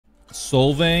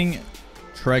Solving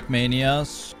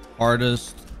TrackMania's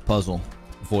hardest puzzle.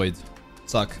 Void.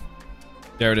 Suck.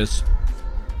 There it is.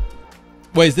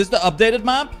 Wait, is this the updated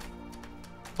map?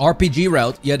 RPG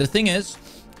route. Yeah, the thing is,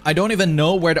 I don't even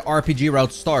know where the RPG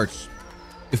route starts.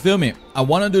 You feel me? I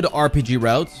want to do the RPG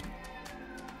route.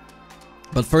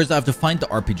 But first I have to find the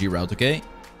RPG route, okay?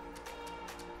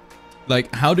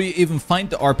 Like, how do you even find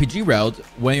the RPG route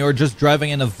when you're just driving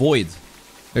in a void?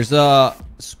 There's a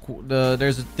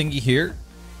thingy here.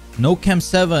 No Cam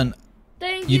 7.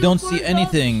 You don't see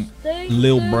anything,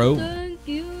 lil bro.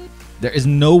 There is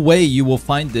no way you will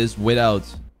find this without.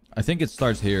 I think it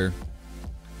starts here.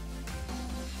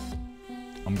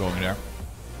 I'm going there.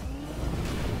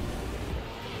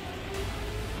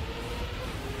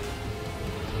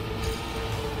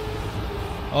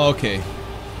 Okay.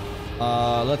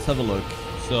 Let's have a look.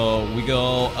 So we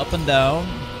go up and down.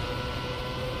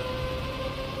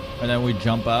 And then we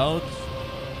jump out.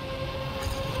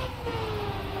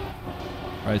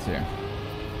 Right here.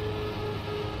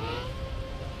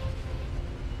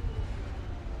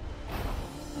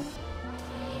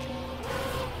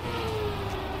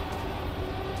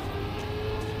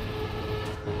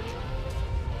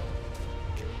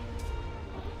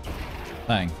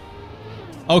 Bang.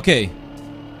 Okay.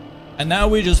 And now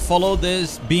we just follow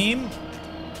this beam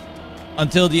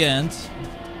until the end.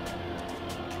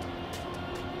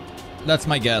 That's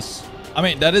my guess. I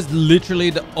mean, that is literally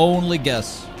the only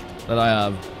guess that I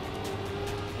have.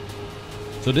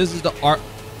 So this is the art.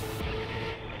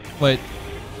 Wait.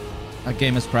 That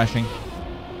game is crashing.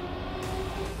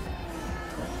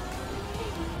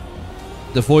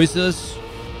 The voices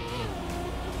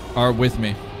are with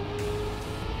me.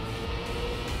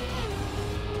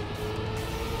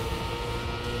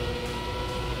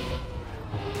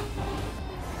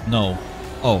 No.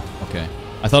 Oh, okay.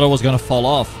 I thought I was gonna fall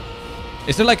off.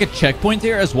 Is there like a checkpoint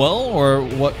here as well, or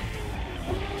what?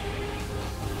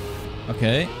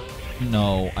 Okay.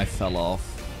 No, I fell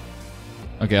off.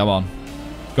 Okay, I'm on.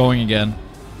 Going again.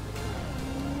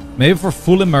 Maybe for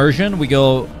full immersion, we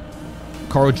go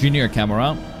Carl Jr.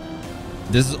 camera.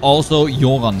 This is also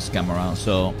Joran's camera,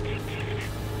 so...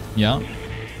 yeah.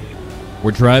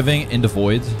 We're driving in the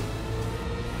void.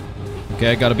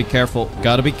 Okay, gotta be careful.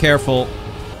 Gotta be careful.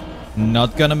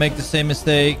 Not gonna make the same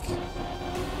mistake.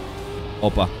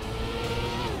 Opa.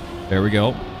 There we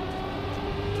go.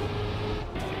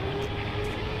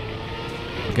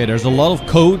 Okay, there's a lot of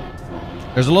code.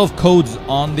 There's a lot of codes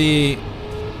on the...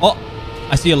 oh,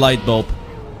 I see a light bulb.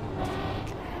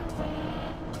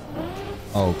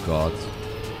 Oh, God.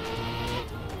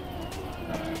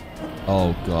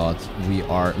 Oh, God. We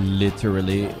are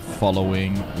literally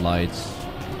following lights.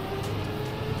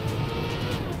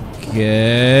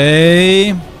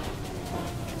 Okay.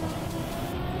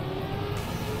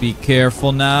 Be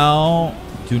careful now.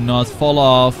 Do not fall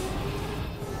off.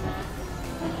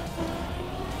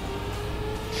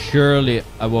 Surely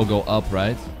I will go up,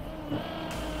 right?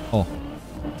 Oh.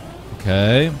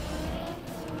 Okay.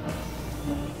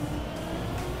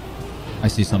 I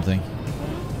see something.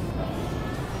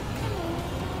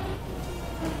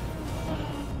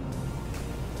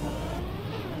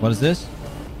 What is this?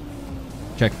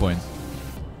 Checkpoint.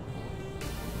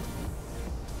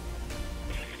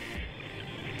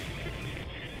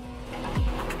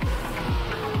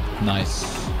 Nice.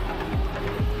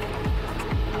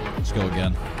 Let's go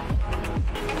again.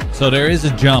 So there is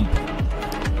a jump.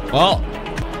 Well,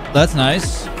 that's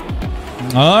nice.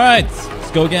 All right,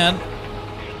 let's go again.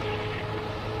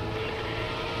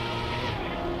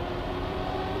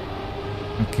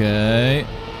 Okay.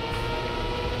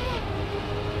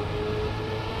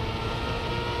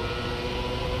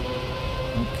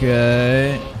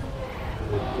 Okay.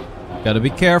 Gotta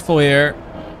be careful here.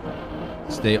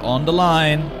 Stay on the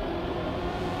line.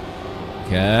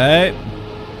 Okay.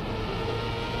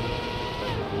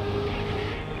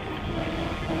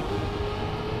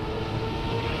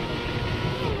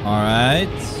 All right.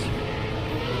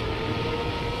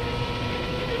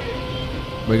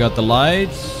 We got the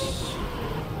lights.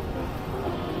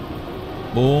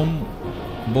 Boom.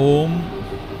 Boom.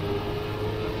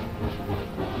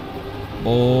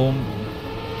 Boom.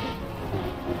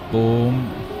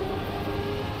 Boom.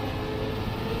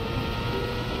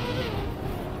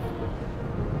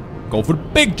 Go for the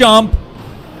big jump.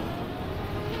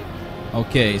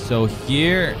 Okay, so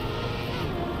here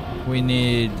we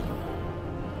need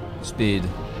speed.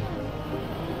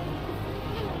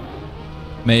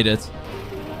 Made it.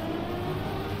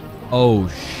 Oh,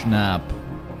 snap.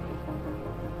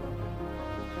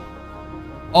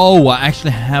 Oh, I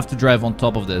actually have to drive on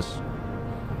top of this.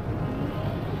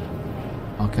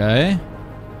 Okay.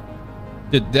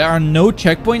 Dude, there are no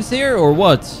checkpoints here or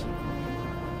what?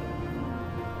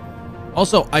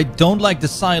 Also, I don't like the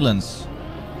silence.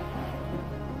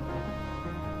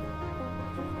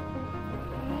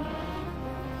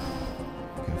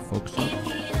 Okay, focus up.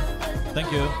 Thank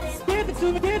you.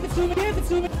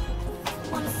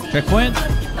 Checkpoint.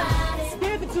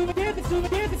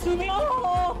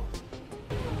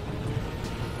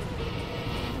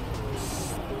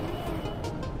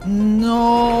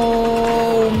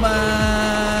 No,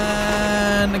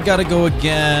 man. I gotta go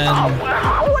again. Oh,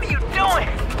 what are you doing?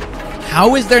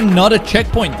 How is there not a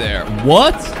checkpoint there?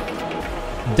 What?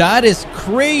 That is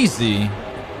crazy.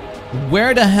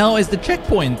 Where the hell is the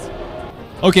checkpoint?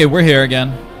 Okay, we're here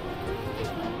again.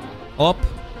 Up.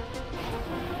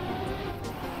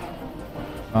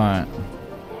 Alright.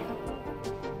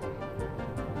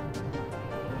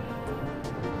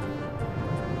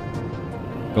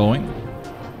 Going.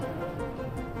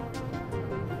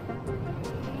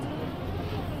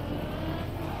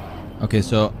 Okay,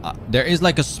 so there is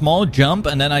like a small jump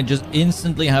and then I just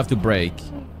instantly have to brake.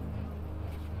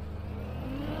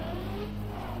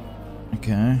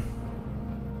 Okay.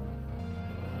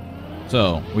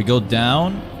 So, we go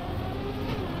down.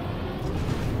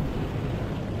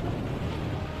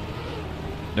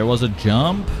 There was a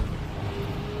jump.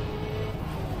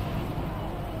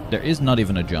 There is not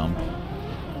even a jump.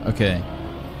 Okay.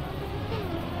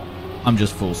 I'm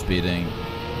just full speeding.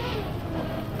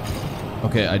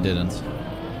 Okay, I didn't.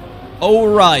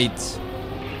 Oh, right.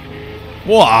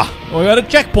 Wow, we got a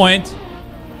checkpoint.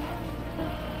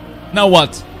 Now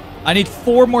what? I need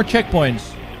 4 more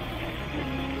checkpoints.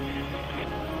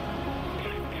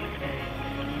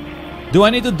 Do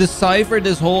I need to decipher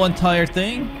this whole entire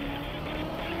thing?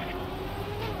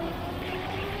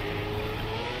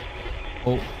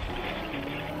 Oh.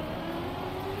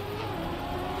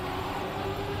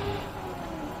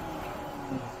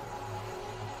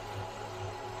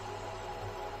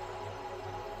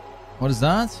 What is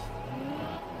that?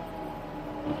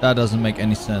 That doesn't make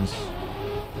any sense.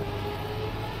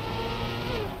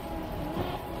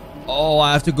 Oh,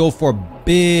 I have to go for a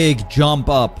big jump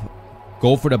up.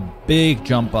 Go for the big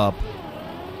jump up.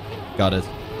 Got it.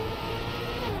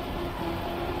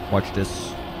 Watch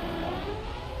this.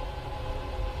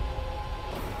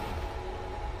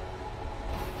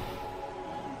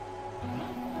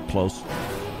 Close.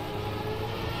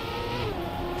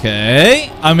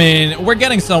 Okay. I mean, we're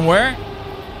getting somewhere.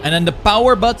 And then the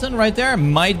power button right there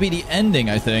might be the ending,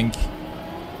 I think.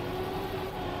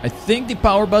 I think the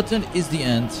power button is the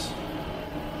end.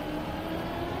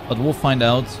 But we'll find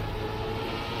out.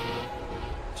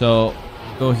 So,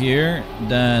 go here.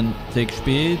 Then take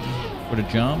speed for the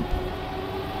jump.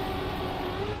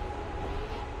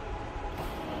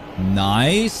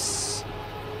 Nice.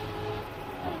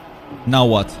 Now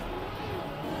what?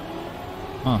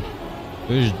 Huh.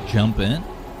 Do you just jump in?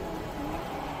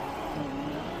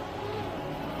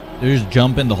 Do you just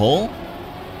jump in the hole?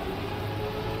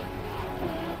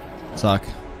 Suck.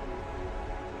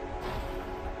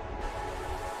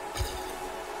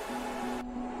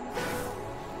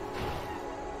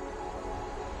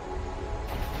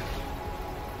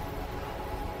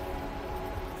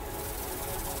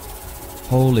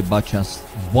 Holy butchers.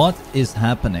 What is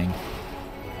happening?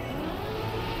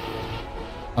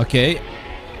 Okay.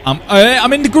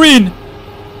 I'm in the green.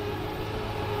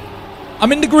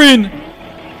 I'm in the green.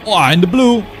 Oh, in the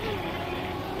blue.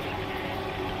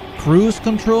 Cruise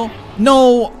control?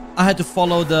 No, I had to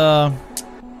follow the...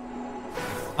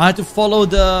 I had to follow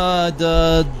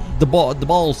the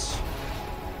balls.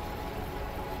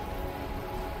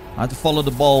 I had to follow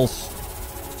the balls.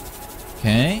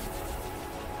 Okay.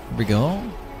 Here we go.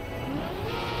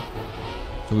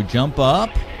 So we jump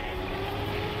up.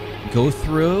 Go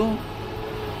through.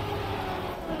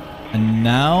 And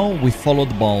now we follow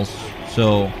the balls.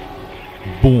 So,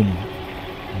 boom.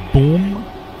 Boom.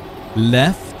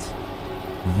 Left.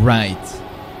 Right.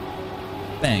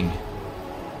 Bang.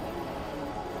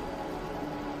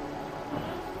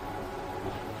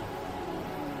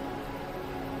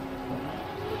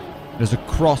 There's a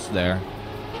cross there.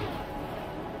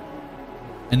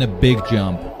 And a big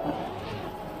jump.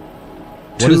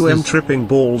 What is this? tripping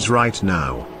balls right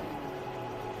now.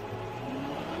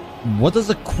 What does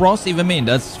a cross even mean?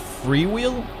 That's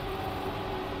freewheel?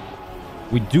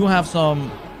 We do have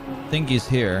some thingies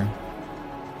here.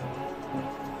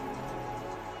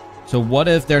 So what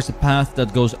if there's a path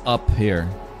that goes up here?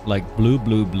 Like blue,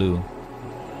 blue, blue.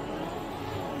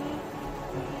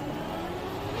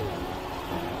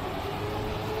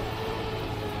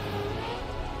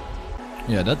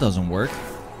 Yeah, that doesn't work.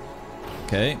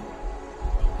 Okay.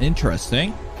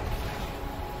 Interesting.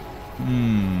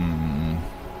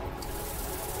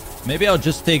 Maybe I'll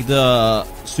just take the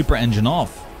super engine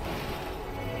off.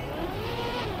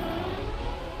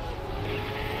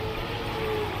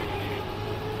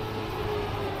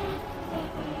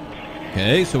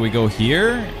 Okay, so we go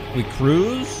here. We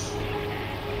cruise.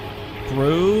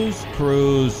 Cruise,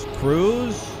 cruise,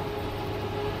 cruise.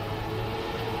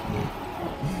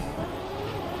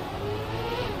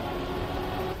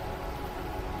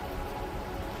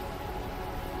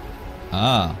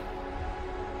 Ah.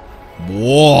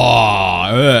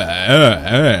 Whoa.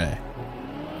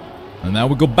 And now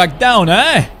we go back down,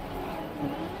 eh?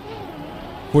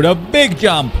 For the big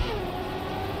jump.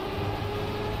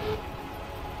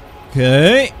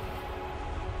 Okay.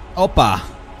 Opa.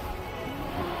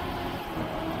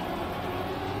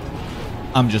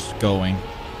 I'm just going.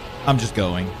 I'm just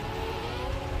going.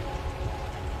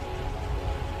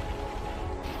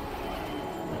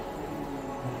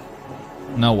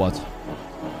 Now what?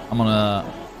 I'm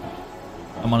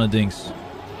on a dings.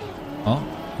 Oh,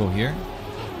 go here.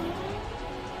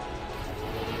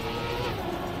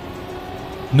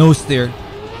 No steer.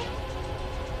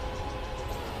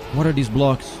 What are these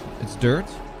blocks? It's dirt.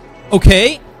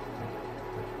 Okay.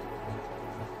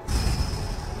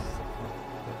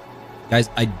 Guys,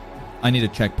 I need a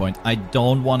checkpoint. I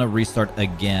don't want to restart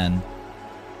again.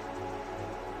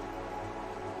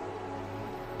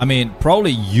 I mean,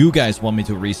 probably you guys want me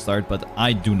to restart, but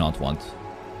I do not want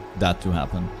that to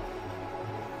happen.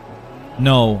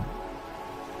 No.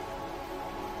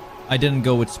 I didn't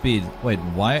go with speed. Wait,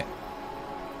 why?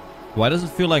 Why does it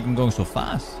feel like I'm going so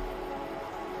fast?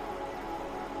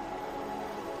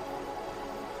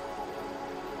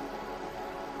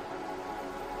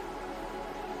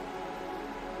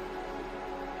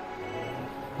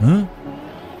 Huh?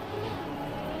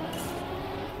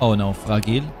 Oh no,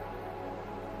 fragile.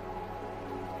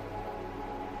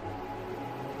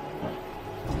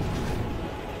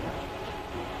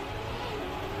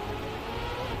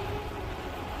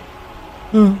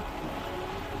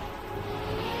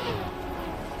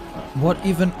 What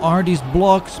even are these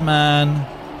blocks, man?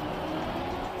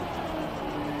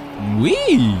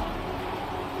 Wee!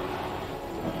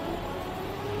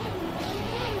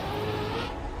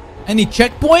 Any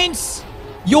checkpoints?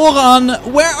 Joran,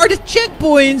 where are the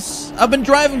checkpoints? I've been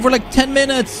driving for like 10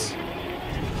 minutes.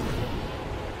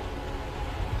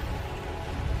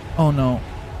 Oh no.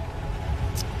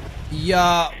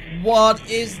 Yeah, what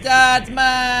is that,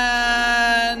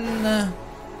 man?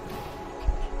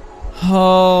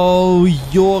 Oh,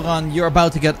 Joran, you're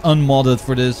about to get unmodded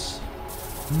for this.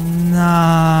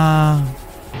 Nah.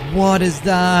 What is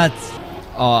that?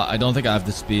 Oh, I don't think I have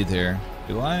the speed here.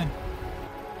 Do I?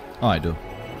 Oh, I do.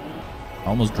 I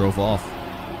almost drove off.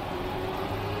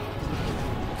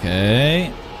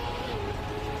 Okay.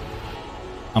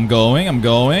 I'm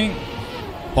going.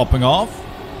 Popping off.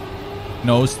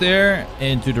 Nose there.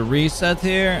 Into the reset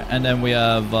here. And then we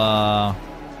have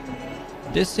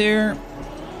this here.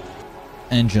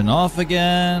 Engine off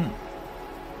again.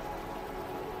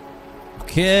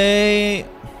 Okay.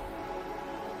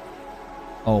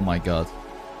 Oh my god.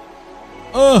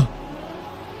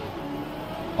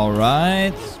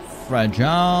 Alright.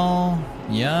 Fragile.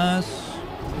 Yes.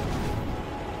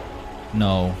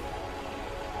 No.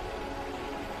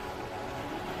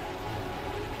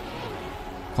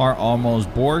 Car almost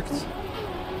borked.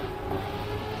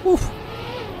 Oof.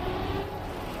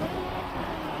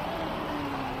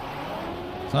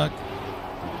 Tuck.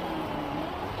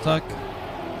 Tuck.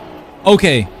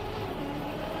 Okay.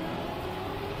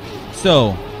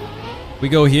 So, we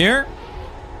go here.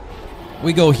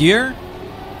 We go here.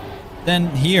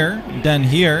 Then here. Then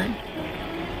here.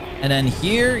 And then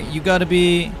here, you gotta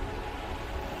be...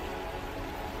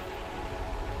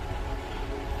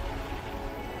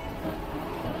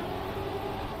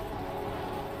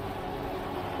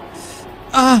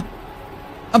 Ah!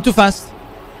 I'm too fast.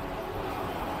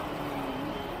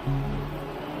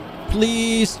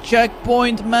 Please,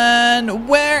 checkpoint, man.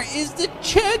 Where is the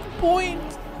checkpoint?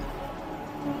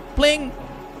 Bling.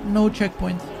 No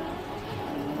checkpoint.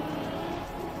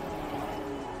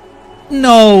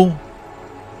 No.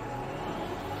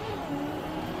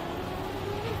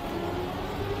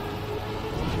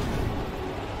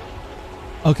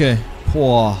 Okay.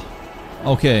 Whoa.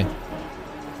 Okay.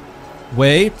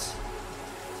 Wait.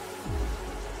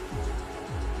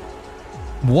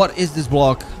 What is this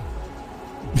block?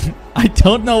 I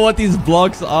don't know what these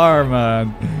blocks are,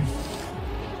 man.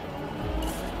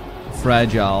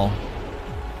 Fragile.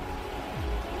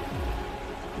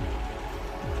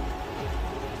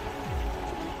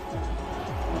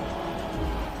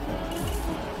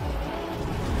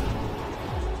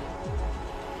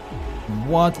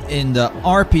 What in the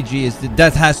RPG is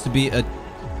that? Has to be a...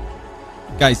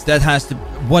 Guys, that has to...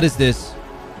 What is this?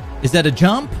 Is that a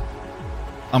jump?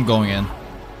 I'm going in.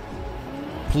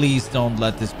 Please don't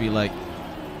let this be like...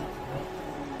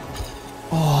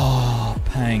 Oh,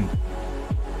 pang.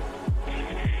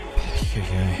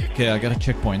 Okay, I got a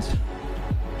checkpoint.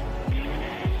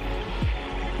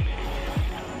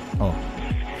 Oh.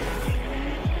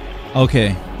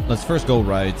 Okay, let's first go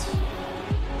right.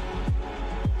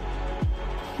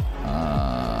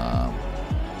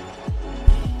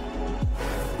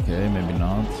 Okay, maybe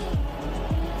not.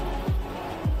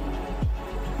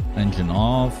 Engine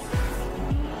off.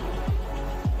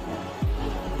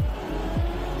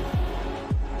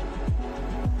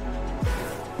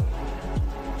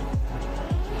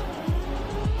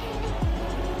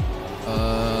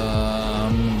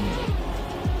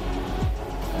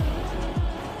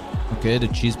 Okay, the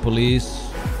cheese police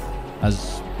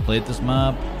has played this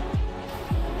map.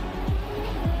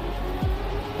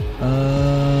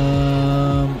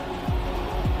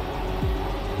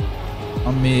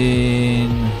 I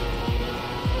mean,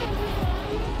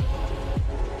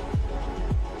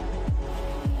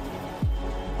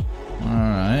 all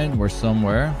right, we're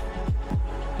somewhere.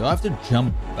 Do I have to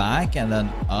jump back and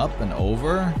then up and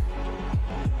over?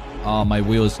 Oh, my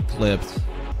wheel is clipped.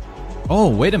 Oh,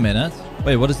 wait a minute.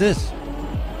 Wait, what is this?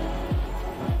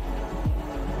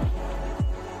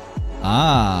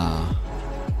 Ah.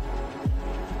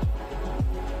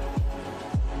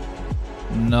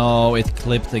 No, it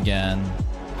clipped again.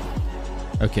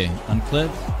 Okay,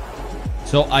 unclipped.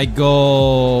 So I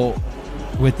go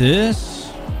with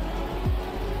this.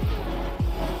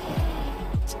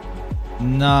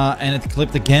 Nah, and it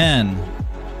clipped again.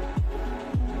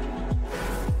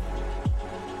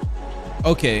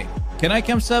 Okay, can I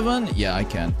camp 7? Yeah, I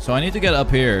can. So I need to get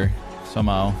up here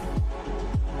somehow.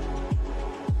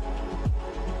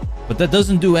 But that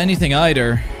doesn't do anything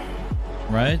either,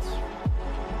 right?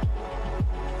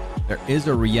 There is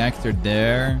a reactor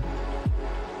there.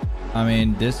 I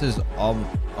mean, this is all...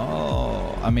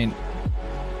 Oh, I mean...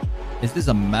 Is this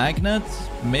a magnet?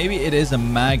 Maybe it is a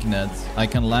magnet. I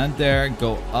can land there,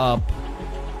 go up.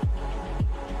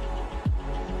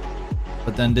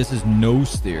 But then this is no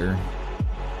steer.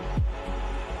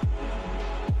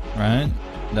 Right?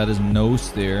 That is no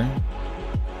steer.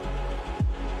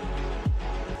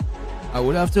 I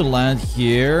would have to land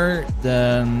here,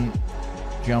 then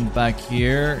jump back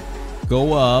here,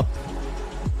 go up.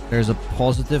 There's a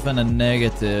positive and a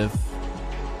negative.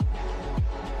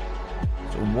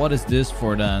 So what is this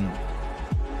for then?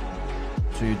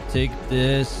 So you take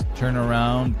this, turn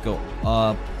around, go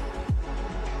up.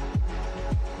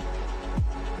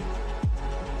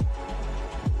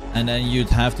 And then you'd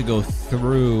have to go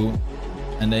through,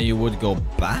 and then you would go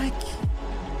back?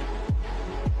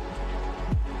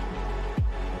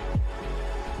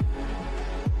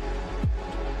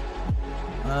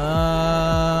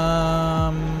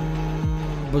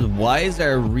 But why is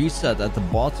there a reset at the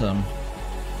bottom?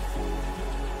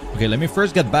 Okay, let me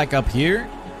first get back up here.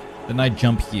 Then I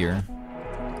jump here.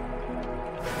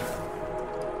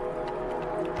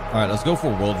 Alright, let's go for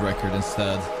world record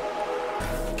instead.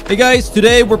 Hey guys,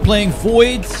 today we're playing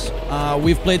Voids.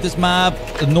 We've played this map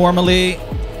normally.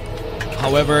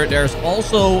 However, there's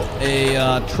also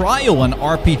a trial and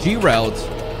RPG route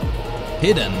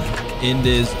hidden in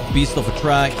this beast of a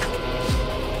track.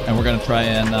 And we're gonna try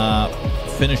and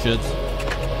finish it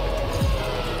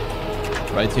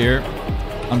right here.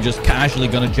 I'm just casually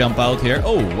gonna jump out here.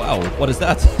 Oh wow, what is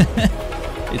that?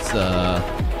 It's a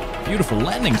beautiful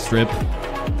landing strip.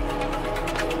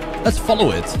 Let's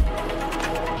follow it.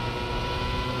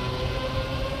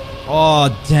 Oh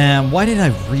damn, why did I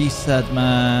reset,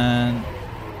 man?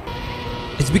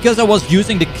 It's because I was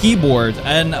using the keyboard,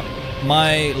 and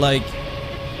my like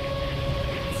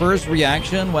first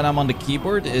reaction when I'm on the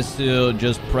keyboard is to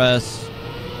just press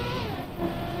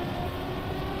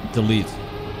delete.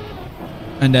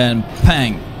 And then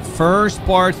pang, first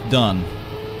part done.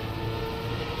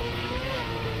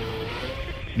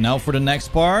 Now for the next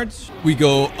part, we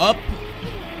go up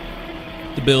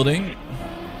the building.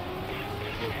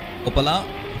 Opala.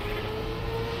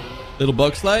 Little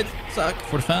bug slide, suck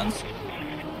for the fans.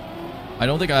 I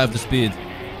don't think I have the speed.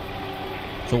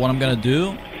 So what I'm gonna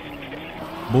do,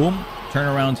 boom, turn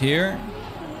around here,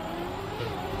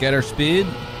 get our speed,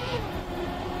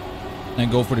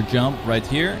 and go for the jump right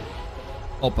here.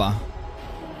 Opa.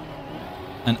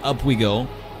 And up we go.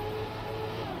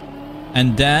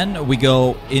 And then we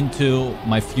go into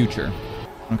my future.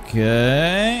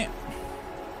 Okay.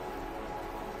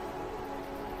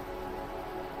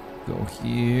 Go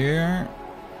here.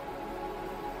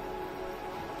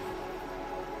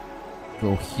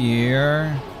 Go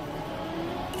here.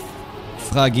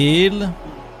 Fragile.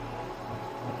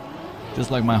 Just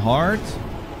like my heart.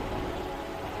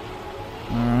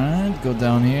 Alright, go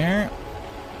down here.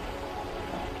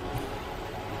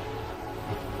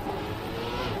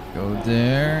 Go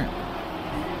there.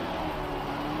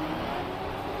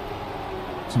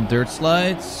 Some dirt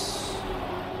slides.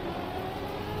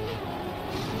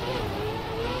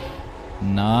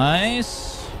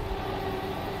 Nice.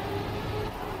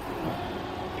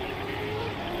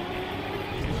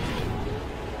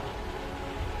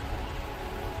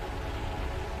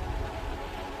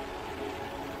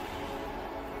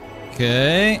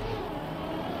 Okay.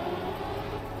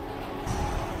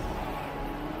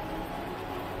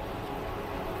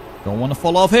 Don't want to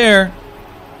fall off here.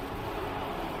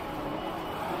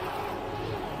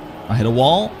 I hit a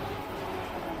wall.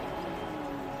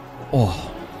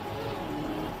 Oh.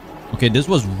 Okay, this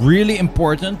was really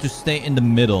important to stay in the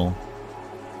middle.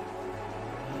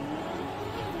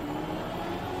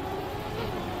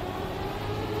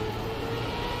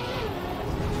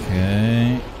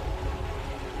 Okay.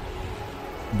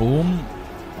 Boom.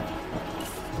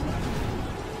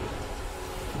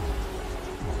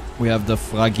 We have the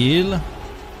Fragile.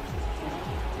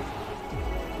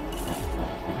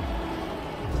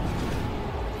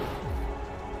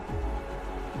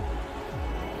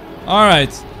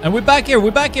 Alright. And we're back here.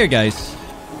 We're back here, guys.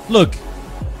 Look.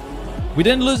 We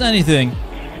didn't lose anything.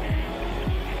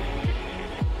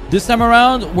 This time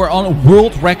around, we're on a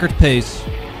world record pace.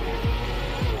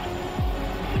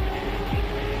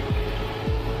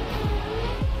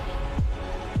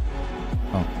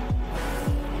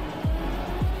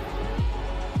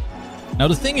 Now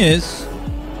the thing is,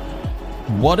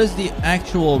 what is the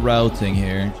actual routing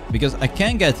here? Because I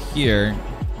can't get here.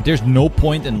 There's no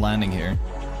point in landing here,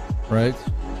 right?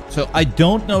 So I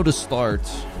don't know the start.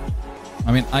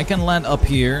 I mean, I can land up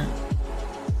here.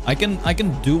 I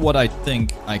can do what I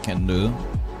think I can do.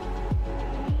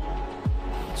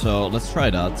 So let's try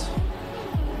that.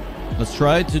 Let's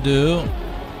try to do...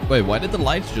 Wait, why did the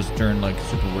lights just turn like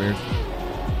super weird?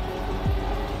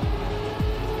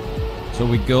 So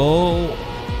we go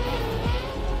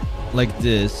like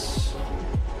this.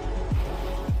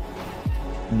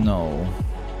 No.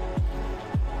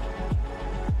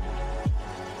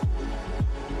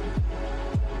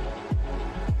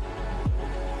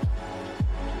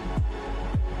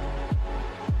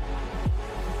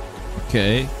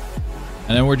 Okay.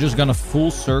 And then we're just gonna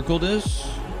full circle this.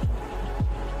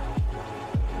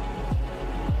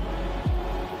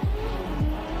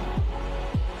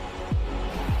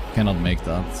 Cannot make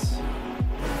that.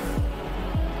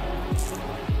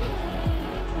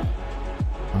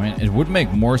 I mean, it would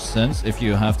make more sense if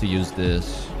you have to use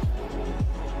this.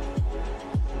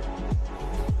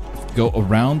 Go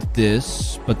around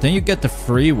this, but then you get the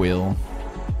freewheel.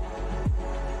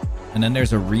 And then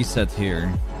there's a reset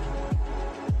here.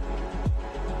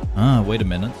 Ah, wait a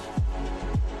minute.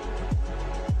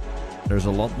 There's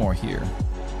a lot more here.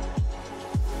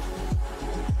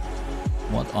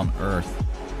 What on earth?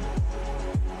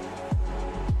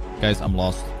 Guys, I'm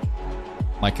lost.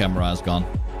 My camera is gone.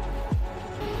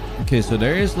 Okay, so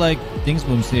there is like things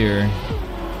booms here.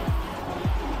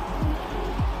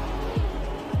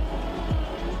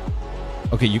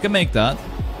 Okay, you can make that.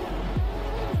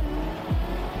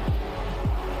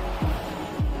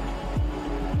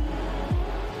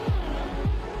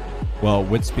 Well,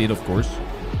 with speed, of course.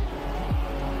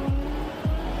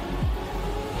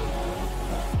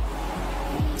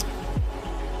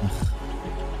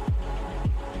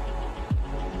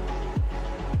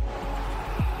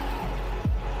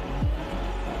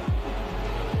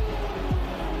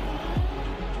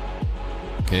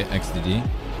 Okay, XDD.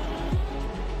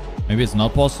 Maybe it's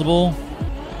not possible.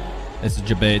 It's a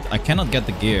debate. I cannot get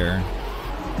the gear.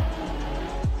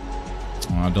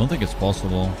 I don't think it's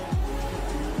possible.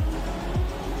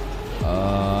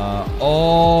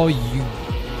 Oh, you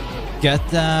get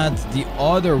that the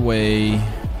other way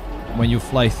when you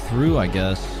fly through, I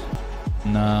guess.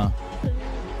 Nah.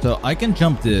 So I can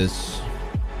jump this.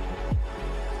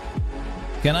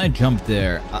 Can I jump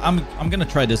there? I'm gonna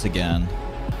try this again.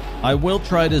 I will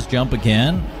try this jump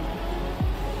again.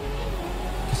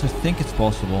 Because I think it's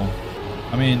possible.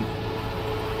 I mean,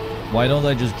 why don't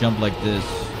I just jump like this?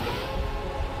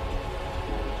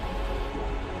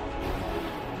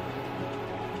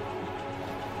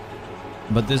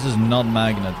 But this is not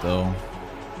magnet though.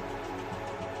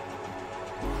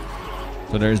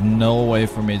 So there's no way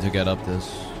for me to get up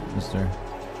this, mister.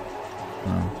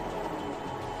 No.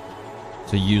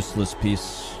 It's a useless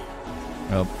piece.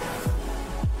 Yep.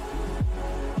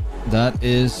 That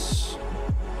is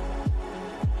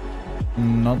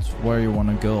not where you want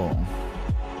to go.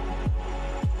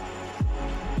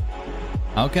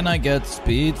 How can I get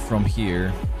speed from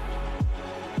here?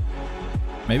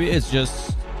 Maybe it's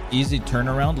just easy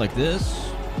turnaround like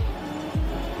this.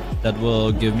 That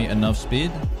will give me enough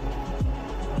speed.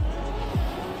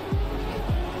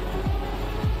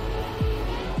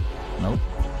 Nope.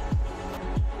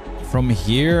 From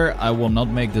here, I will not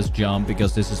make this jump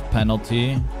because this is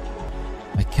penalty.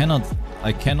 I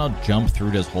cannot jump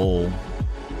through this hole.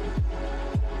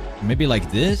 Maybe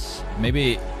like this?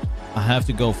 Maybe I have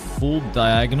to go full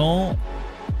diagonal.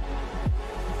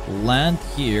 Land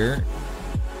here.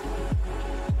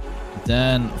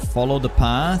 Then follow the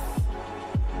path.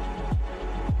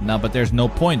 No, but there's no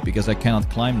point because I cannot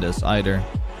climb this either.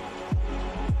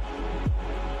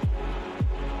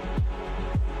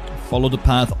 Follow the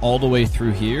path all the way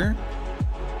through here.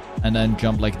 And then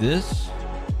jump like this.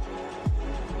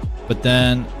 But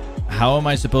then, how am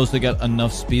I supposed to get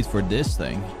enough speed for this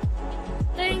thing?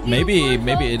 Maybe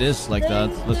it is like that.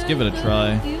 Let's give it a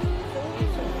try.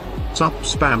 Sup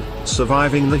Spam,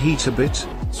 surviving the heat a bit?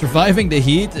 Surviving the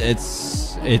heat,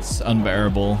 it's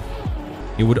unbearable.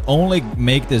 You would only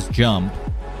make this jump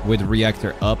with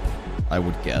reactor up, I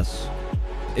would guess.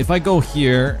 If I go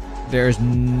here, there's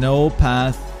no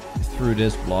path through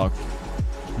this block.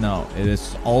 No, it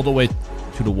is all the way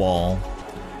to the wall.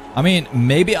 I mean,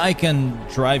 maybe I can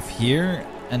drive here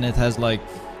and it has like,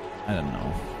 I don't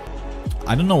know.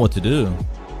 I don't know what to do.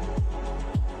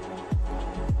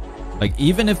 Like,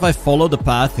 even if I follow the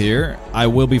path here, I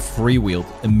will be freewheeled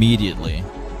immediately.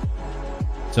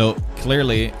 So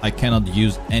clearly I cannot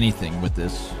use anything with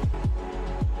this.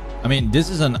 I mean, this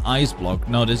is an ice block.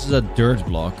 No, this is a dirt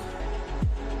block.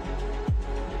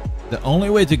 The only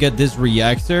way to get this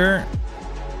reactor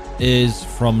is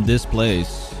from this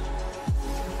place.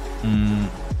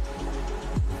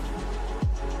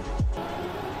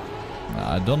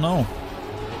 I don't know.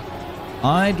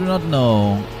 I do not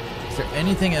know. Is there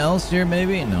anything else here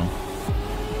maybe? No.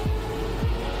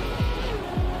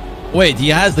 Wait, he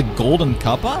has the golden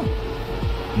kappa?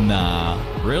 Nah,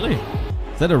 really?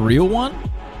 Is that a real one?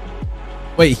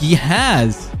 Wait, he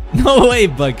has? No way,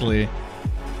 Buckley.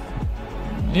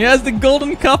 He has the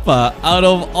golden kappa out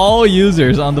of all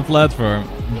users on the platform.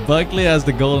 Buckley has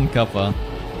the golden kappa.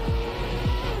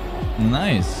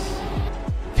 Nice.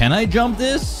 Can I jump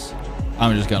this?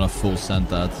 I'm just gonna full send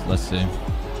that. Let's see.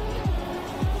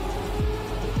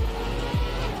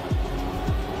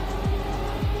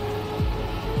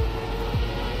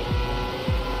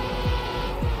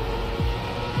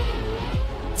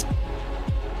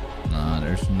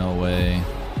 There's no way.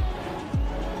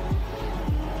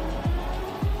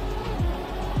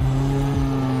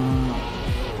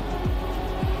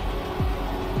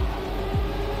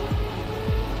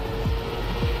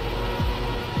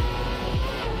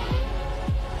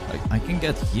 I can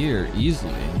get here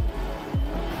easily.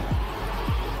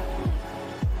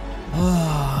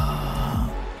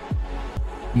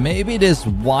 Maybe this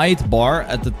white bar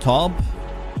at the top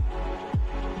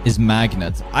is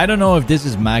magnet. I don't know if this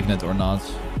is magnet or not.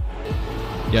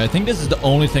 Yeah, I think this is the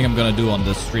only thing I'm gonna do on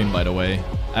this stream, by the way.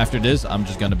 After this, I'm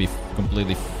just gonna be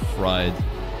completely fried.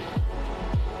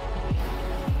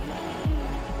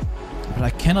 But I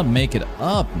cannot make it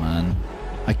up, man.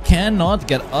 I cannot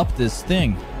get up this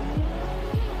thing.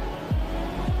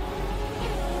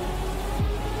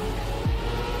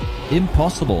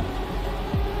 Impossible.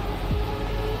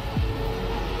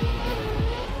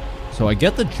 So I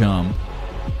get the jump.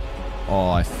 Oh,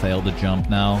 I failed the jump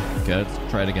now. Okay, let's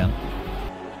try it again.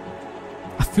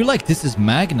 I feel like this is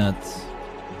magnet.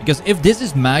 Because if this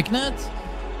is magnet,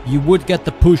 you would get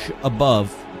the push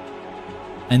above.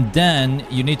 And then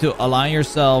you need to align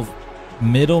yourself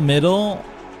middle.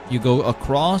 You go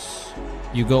across.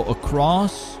 You go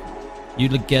across. You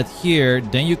get here.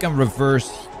 Then you can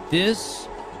reverse this.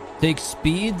 Take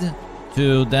speed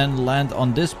to then land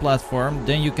on this platform.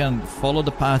 Then you can follow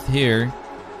the path here.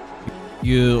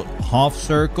 You half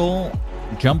circle,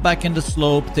 jump back in the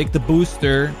slope, take the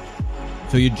booster.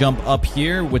 So you jump up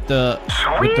here with the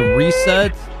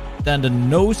reset, then the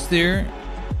nose steer.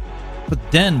 But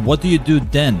then what do you do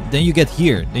then? Then you get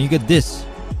here, then you get this.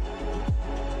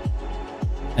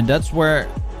 And that's where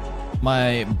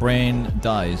my brain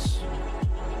dies.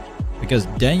 Because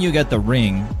then you get the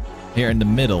ring here in the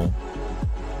middle.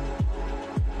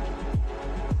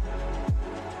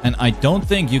 And I don't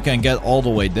think you can get all the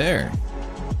way there.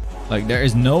 Like, there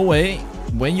is no way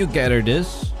when you gather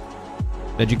this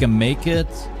that you can make it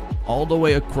all the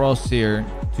way across here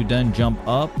to then jump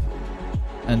up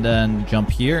and then jump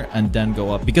here and then go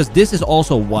up. Because this is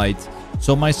also white.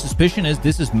 So my suspicion is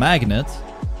this is magnet.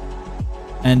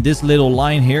 And this little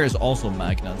line here is also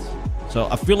magnet. So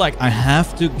I feel like I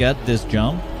have to get this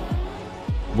jump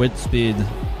with speed.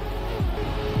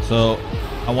 So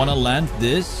I want to land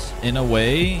this in a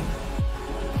way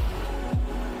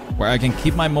where I can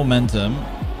keep my momentum,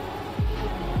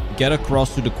 get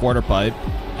across to the quarter pipe,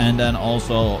 and then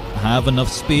also have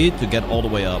enough speed to get all the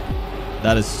way up.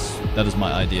 That is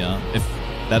my idea. If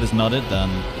that is not it, then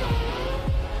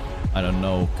I don't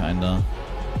know, kinda.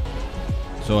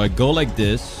 So I go like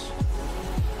this,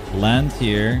 land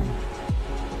here,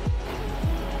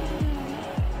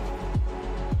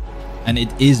 and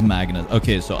it is magnet.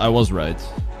 Okay, so I was right.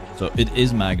 So it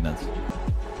is magnet.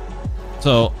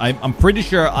 So I'm pretty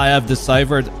sure I have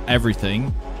deciphered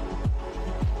everything.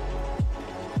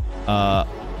 I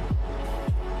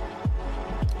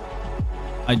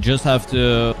just have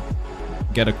to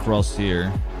get across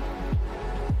here.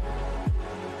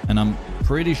 And I'm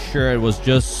pretty sure it was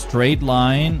just straight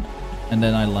line and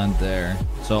then I land there.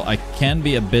 So I can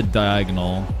be a bit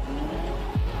diagonal.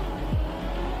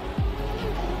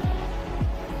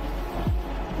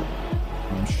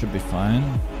 Should be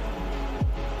fine.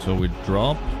 So we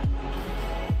drop.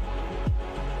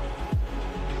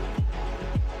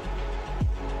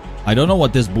 I don't know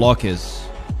what this block is.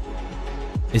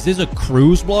 Is this a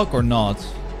cruise block or not?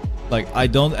 Like, I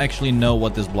don't actually know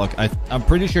what this block... I'm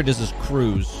pretty sure this is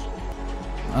cruise.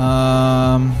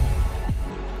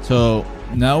 So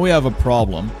now we have a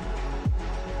problem.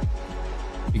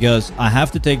 Because I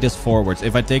have to take this forwards.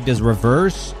 If I take this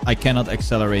reverse, I cannot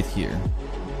accelerate here.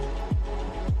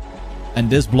 And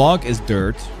this block is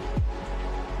dirt.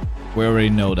 We already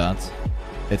know that.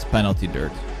 It's penalty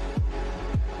dirt.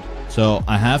 So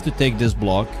I have to take this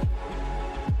block.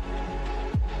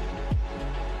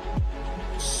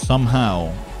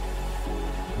 Somehow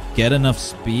get enough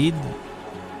speed.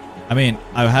 I mean,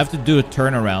 I have to do a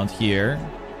turnaround here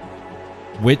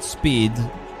with speed.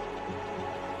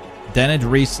 Then it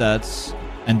resets.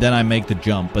 And then I make the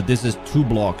jump. But this is 2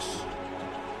 blocks.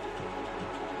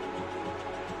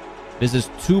 This is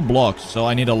 2 blocks, so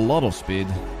I need a lot of speed.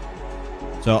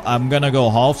 So I'm gonna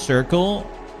go half circle.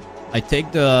 I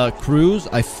take the cruise.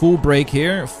 I full brake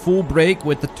here. Full brake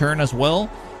with the turn as well.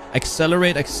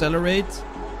 Accelerate, accelerate.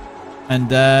 And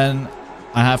then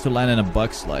I have to land in a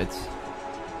bug slide.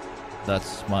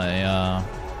 That's my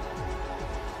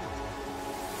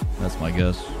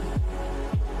guess.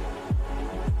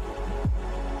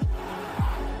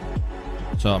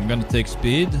 So I'm gonna take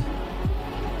speed.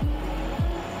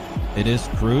 It is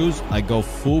cruise. I go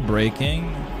full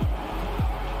braking.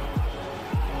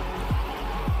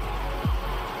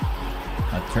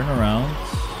 I turn around.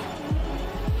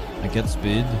 I get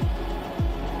speed.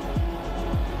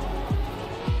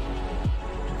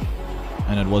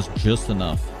 And it was just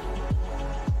enough.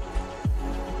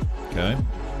 Okay.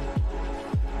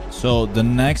 So the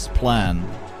next plan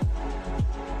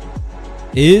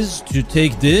is to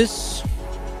take this.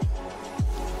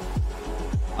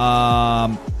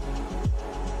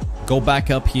 Go back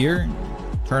up here,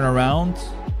 turn around,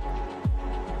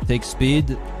 take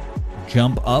speed,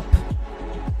 jump up.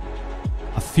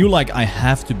 I feel like I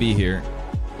have to be here.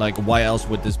 Like, why else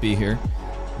would this be here?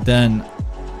 Then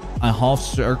I half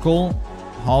circle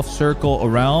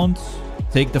around,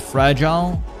 take the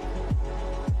fragile,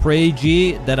 pray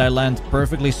G that I land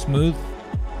perfectly smooth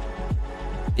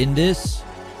in this.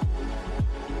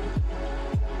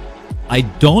 I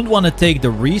don't want to take the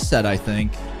reset, I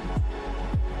think.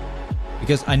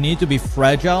 Because I need to be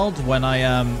fragile when I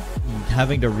am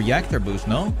having the reactor boost,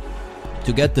 no?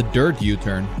 To get the dirt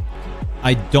U-turn.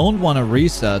 I don't want to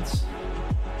reset.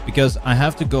 Because I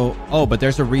have to go... Oh, but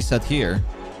there's a reset here.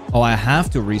 Oh, I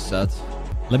have to reset.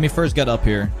 Let me first get up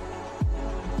here.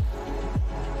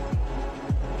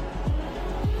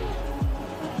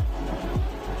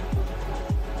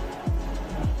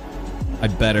 I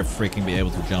better freaking be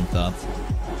able to jump that.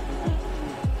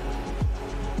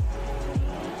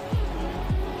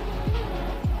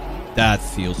 That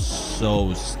feels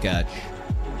so sketch.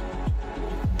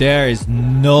 There is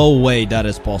no way that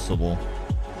is possible.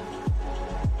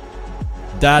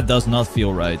 That does not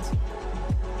feel right.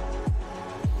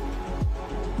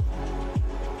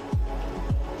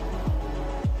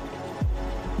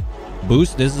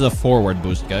 Boost? This is a forward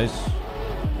boost, guys.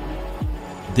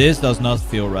 This does not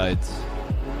feel right.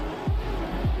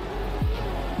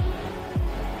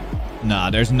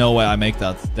 Nah, there's no way I make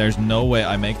that. There's no way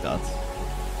I make that.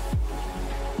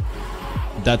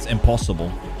 That's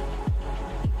impossible.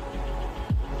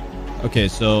 Okay,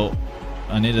 so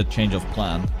I need a change of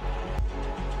plan.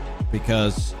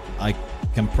 Because I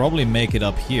can probably make it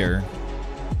up here.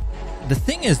 The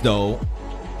thing is, though,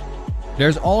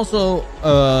 There's also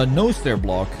a no stair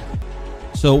block.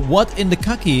 So what in the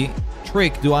cucky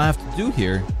trick do I have to do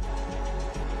here?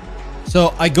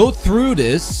 So I go through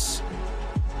this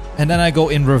and then I go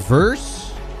in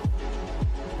reverse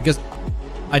because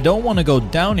I don't want to go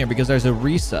down here because there's a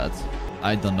reset.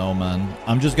 I don't know, man.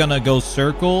 I'm just gonna go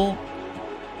circle.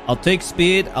 I'll take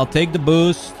speed. I'll take the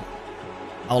boost.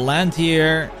 I'll land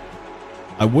here.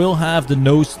 I will have the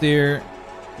no steer.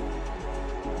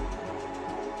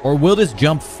 Or will this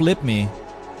jump flip me?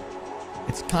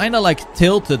 It's kind of like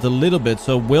tilted a little bit.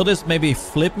 So will this maybe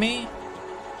flip me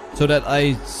so that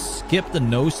I skip the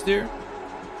no steer?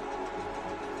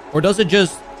 Or does it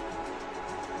just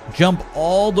jump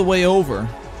all the way over?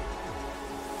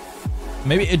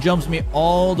 Maybe it jumps me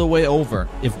all the way over.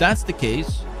 If that's the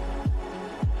case,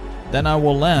 then I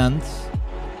will land.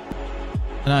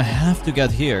 And I have to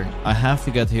get here. I have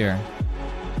to get here.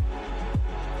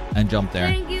 And jump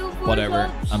there.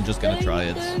 Whatever. I'm just gonna try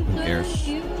it. Who cares?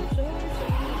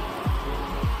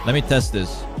 Let me test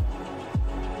this.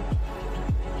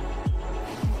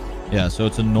 Yeah, so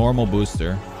it's a normal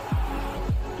booster.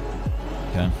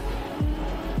 Okay.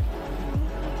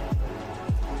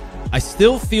 I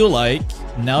still feel like,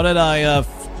 now that I have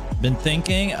been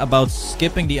thinking about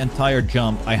skipping the entire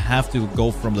jump, I have to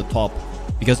go from the top.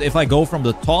 Because if I go from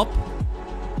the top...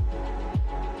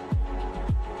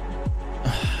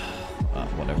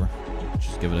 whatever.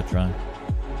 Just give it a try.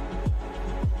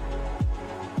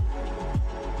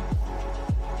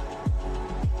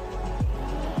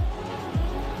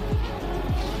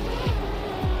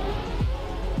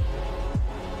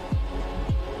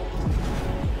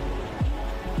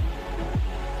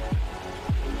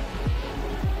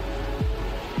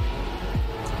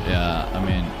 Yeah, I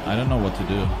mean, I don't know what to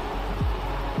do.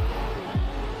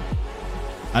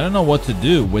 I don't know what to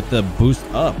do with the boost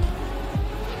up.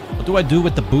 What do I do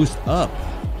with the boost up?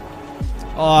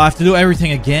 Oh, I have to do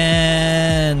everything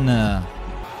again. I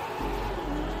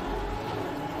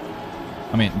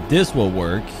mean, this will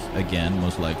work again,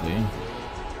 most likely.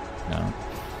 Yeah.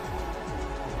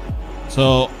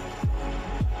 So,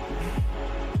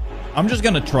 I'm just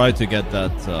gonna try to get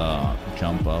that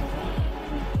jump up.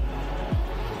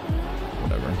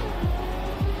 Whatever.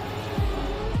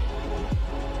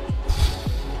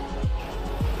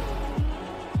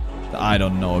 I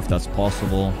don't know if that's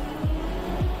possible.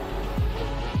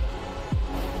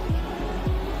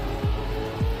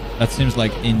 That seems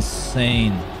like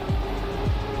insane.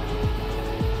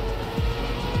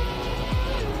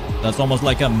 That's almost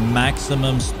like a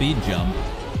maximum speed jump.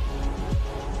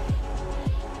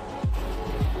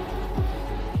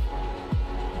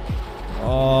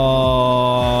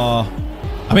 Oh.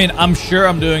 I mean, I'm sure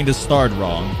I'm doing the start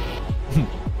wrong.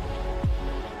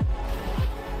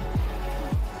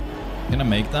 Can I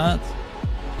make that?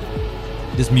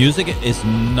 This music is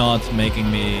not making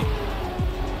me...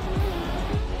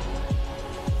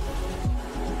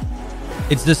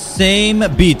 It's the same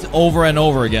beat over and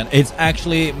over again. It's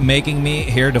actually making me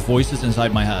hear the voices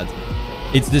inside my head.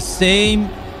 It's the same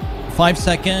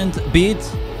 5-second beat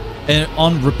and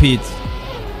on repeat.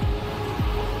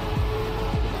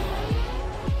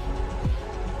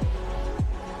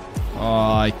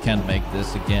 Oh, I can't make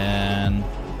this again.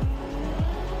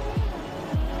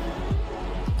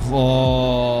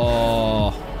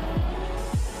 Oh.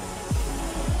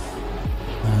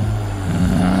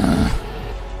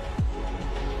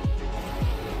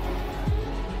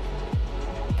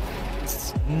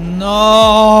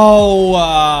 No.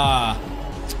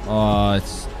 Oh,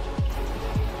 it's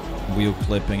wheel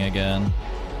clipping again.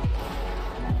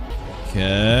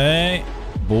 Okay.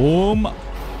 Boom.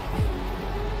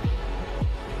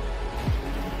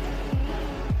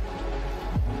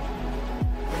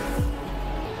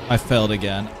 I failed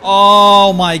again.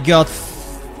 Oh my god.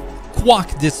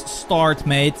 Quack this start,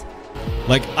 mate.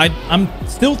 Like, I'm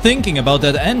still thinking about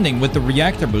that ending with the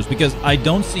reactor boost because I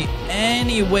don't see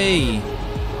any way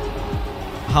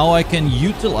how I can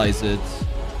utilize it.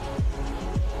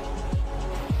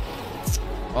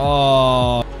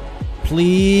 Oh,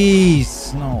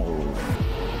 please. No.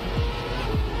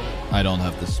 I don't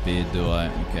have the speed, do I?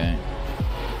 Okay.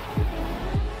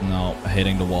 No,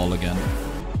 hitting the wall again.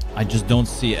 I just don't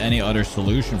see any other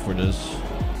solution for this.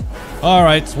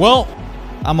 Alright, well,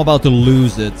 I'm about to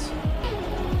lose it.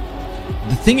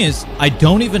 The thing is, I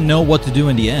don't even know what to do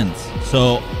in the end.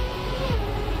 So,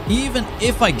 even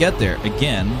if I get there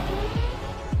again...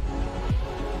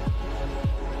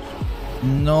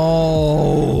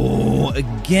 No,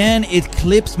 again, it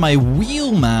clips my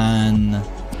wheel, man.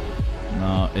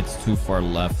 No, it's too far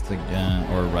left again,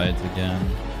 or right again.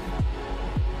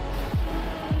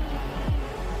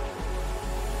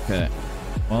 Okay,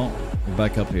 well... We're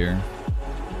back up here.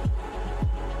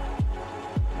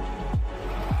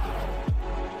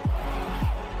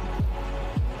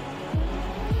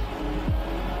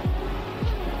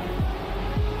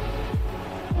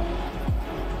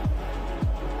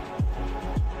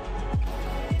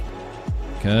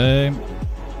 Okay.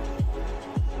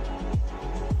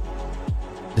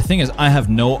 The thing is, I have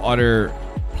no other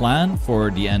plan for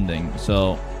the ending,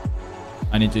 so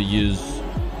I need to use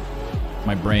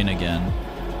my brain again.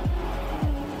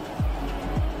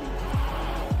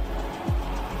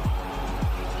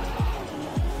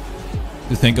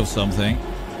 To think of something.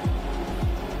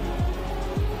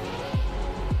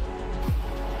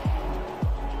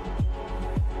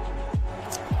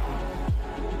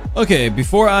 Okay,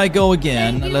 before I go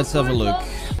again, let's have a look.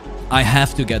 I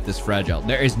have to get this fragile.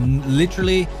 There is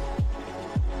literally...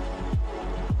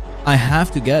 I have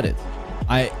to get it.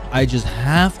 I just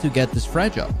have to get this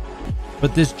fragile.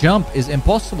 But this jump is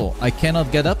impossible. I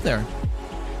cannot get up there.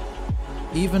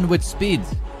 Even with speed.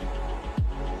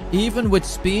 Even with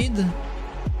speed...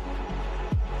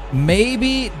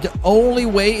 Maybe the only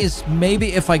way is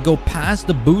maybe if I go past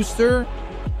the booster...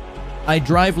 I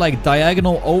drive like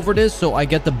diagonal over this so I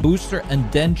get the booster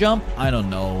and then jump. I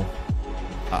don't know.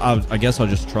 I guess I'll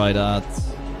just try that.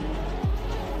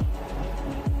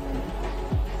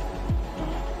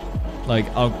 Like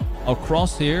I'll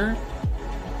cross here.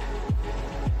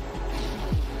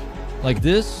 Like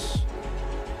this.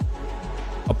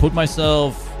 I'll put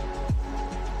myself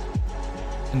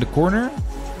in the corner.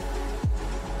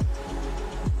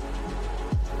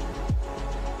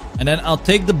 And then I'll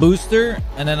take the booster,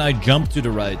 and then I jump to the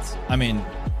right. I mean...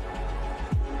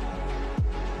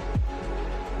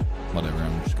 Whatever,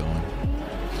 I'm just going.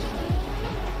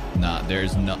 Nah,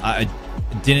 there's no... I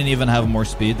didn't even have more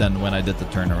speed than when I did the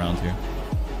turnaround here.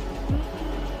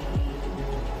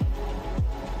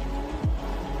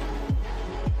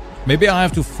 Maybe I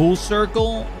have to full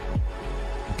circle.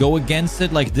 Go against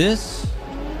it like this.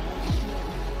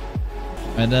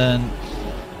 And then...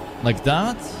 Like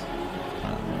that.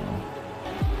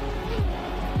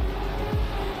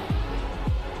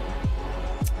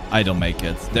 I don't make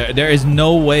it. There is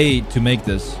no way to make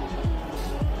this.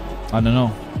 I don't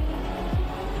know.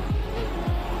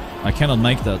 I cannot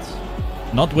make that.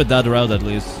 Not with that route, at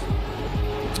least.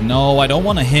 No, I don't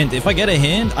want a hint. If I get a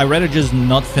hint, I'd rather just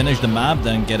not finish the map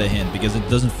than get a hint. Because it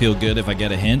doesn't feel good if I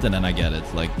get a hint and then I get it.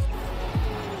 Like,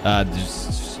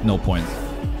 there's no point.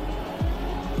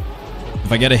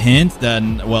 If I get a hint,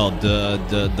 then, well,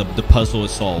 the puzzle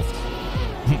is solved.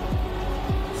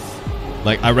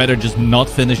 Like, I'd rather just not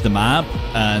finish the map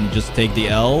and just take the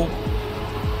L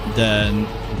than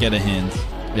get a hint.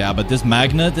 Yeah, but this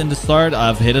magnet in the start,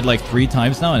 I've hit it like 3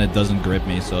 times now and it doesn't grip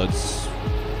me, so it's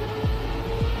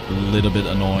a little bit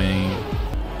annoying.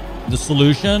 The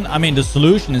solution? I mean, the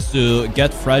solution is to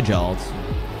get fragile.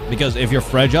 Because if you're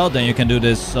fragile, then you can do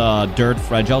this dirt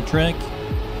fragile trick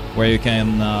where you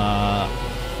can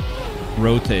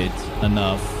rotate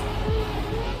enough.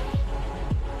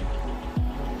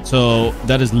 So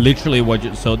that is literally what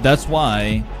you... So that's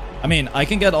why... I mean, I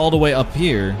can get all the way up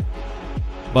here.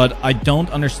 But I don't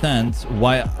understand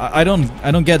why... I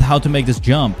don't get how to make this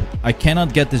jump. I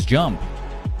cannot get this jump.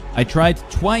 I tried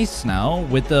twice now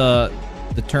with the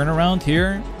turnaround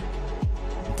here.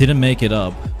 Didn't make it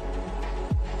up.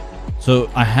 So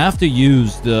I have to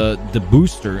use the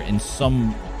booster in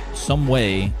some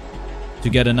way to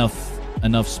get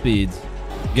enough speed.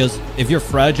 Because if you're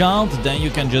fragile, then you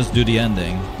can just do the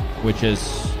ending, which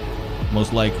is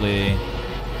most likely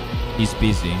easy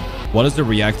peasy. What is the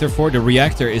reactor for? The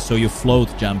reactor is so you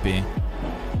float, Jumpy.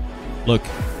 Look,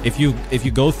 if you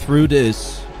go through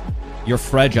this, you're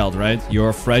fragile, right?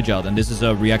 You're fragile, and this is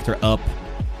a reactor up,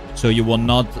 so you will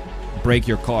not break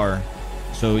your car.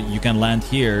 So you can land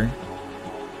here,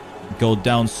 go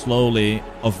down slowly,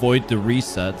 avoid the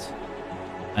reset,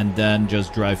 and then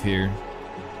just drive here.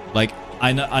 Like,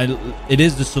 I know, it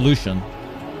is the solution.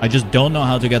 I just don't know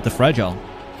how to get the fragile.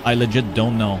 I legit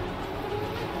don't know.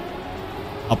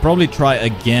 I'll probably try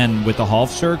again with the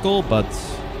half circle, but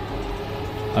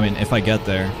I mean, if I get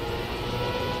there.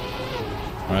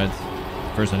 All right,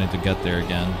 first I need to get there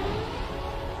again.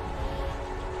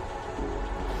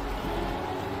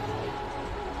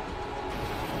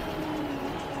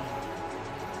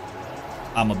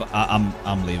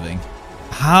 I'm leaving.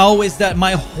 How is that?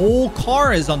 My whole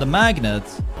car is on the magnet.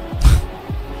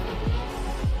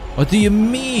 What do you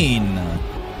mean?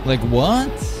 Like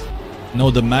what? No,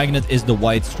 the magnet is the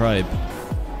white stripe.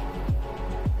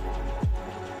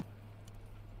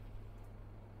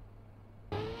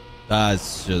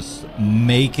 That's just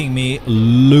making me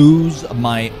lose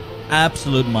my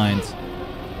absolute mind.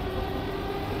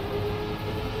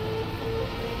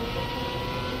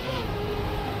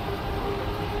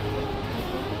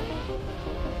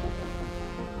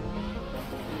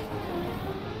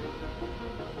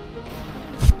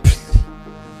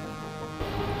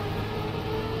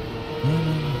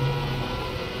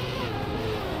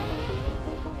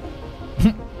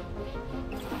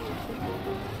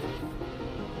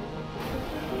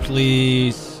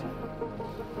 please.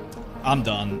 I'm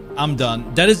done. I'm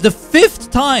done. That is the 5th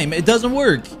time it doesn't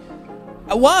work.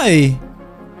 Why?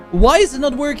 Why is it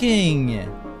not working?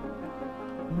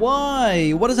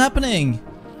 Why? What is happening?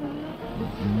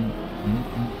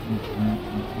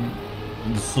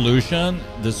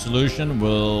 The solution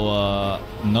will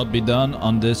not be done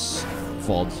on this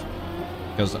fault,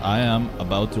 because I am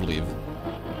about to leave.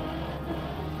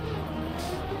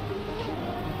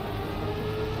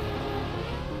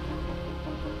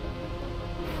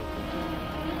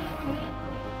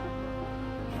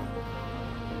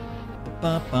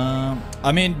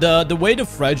 I mean, the way the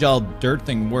fragile dirt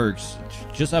thing works,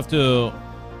 you just have to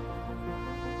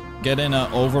get in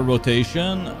an over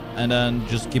rotation and then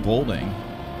just keep holding.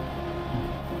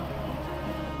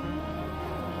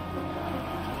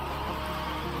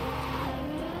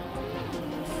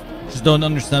 Just don't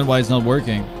understand why it's not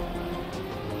working.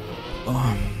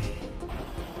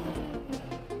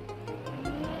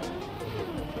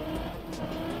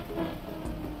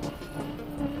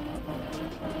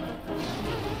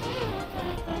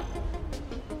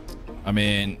 I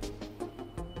mean,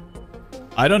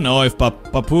 I don't know if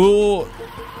Papu,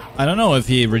 I don't know if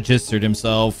he registered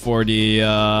himself for the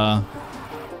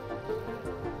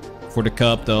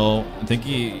cup though. I think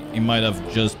he might have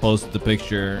just posted the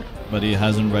picture, but he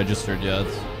hasn't registered yet.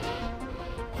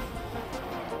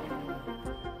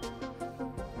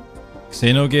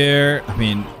 Xenogear, I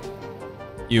mean,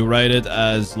 you write it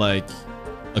as like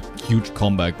a huge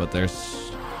comeback, but there's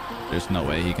no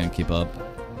way he can keep up.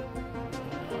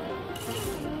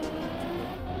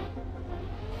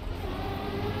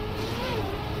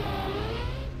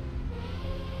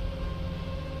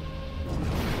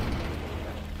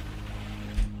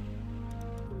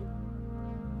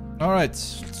 Alright,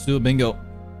 let's do a bingo.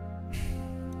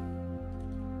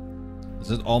 Is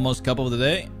it almost cup of the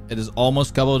day? It is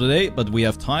almost cup of the day, but we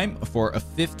have time for a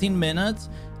 15-minute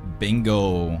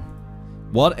bingo.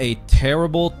 What a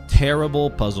terrible,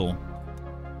 terrible puzzle.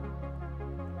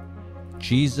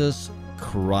 Jesus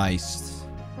Christ.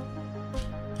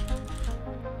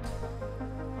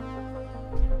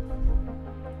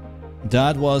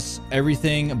 That was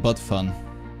everything but fun.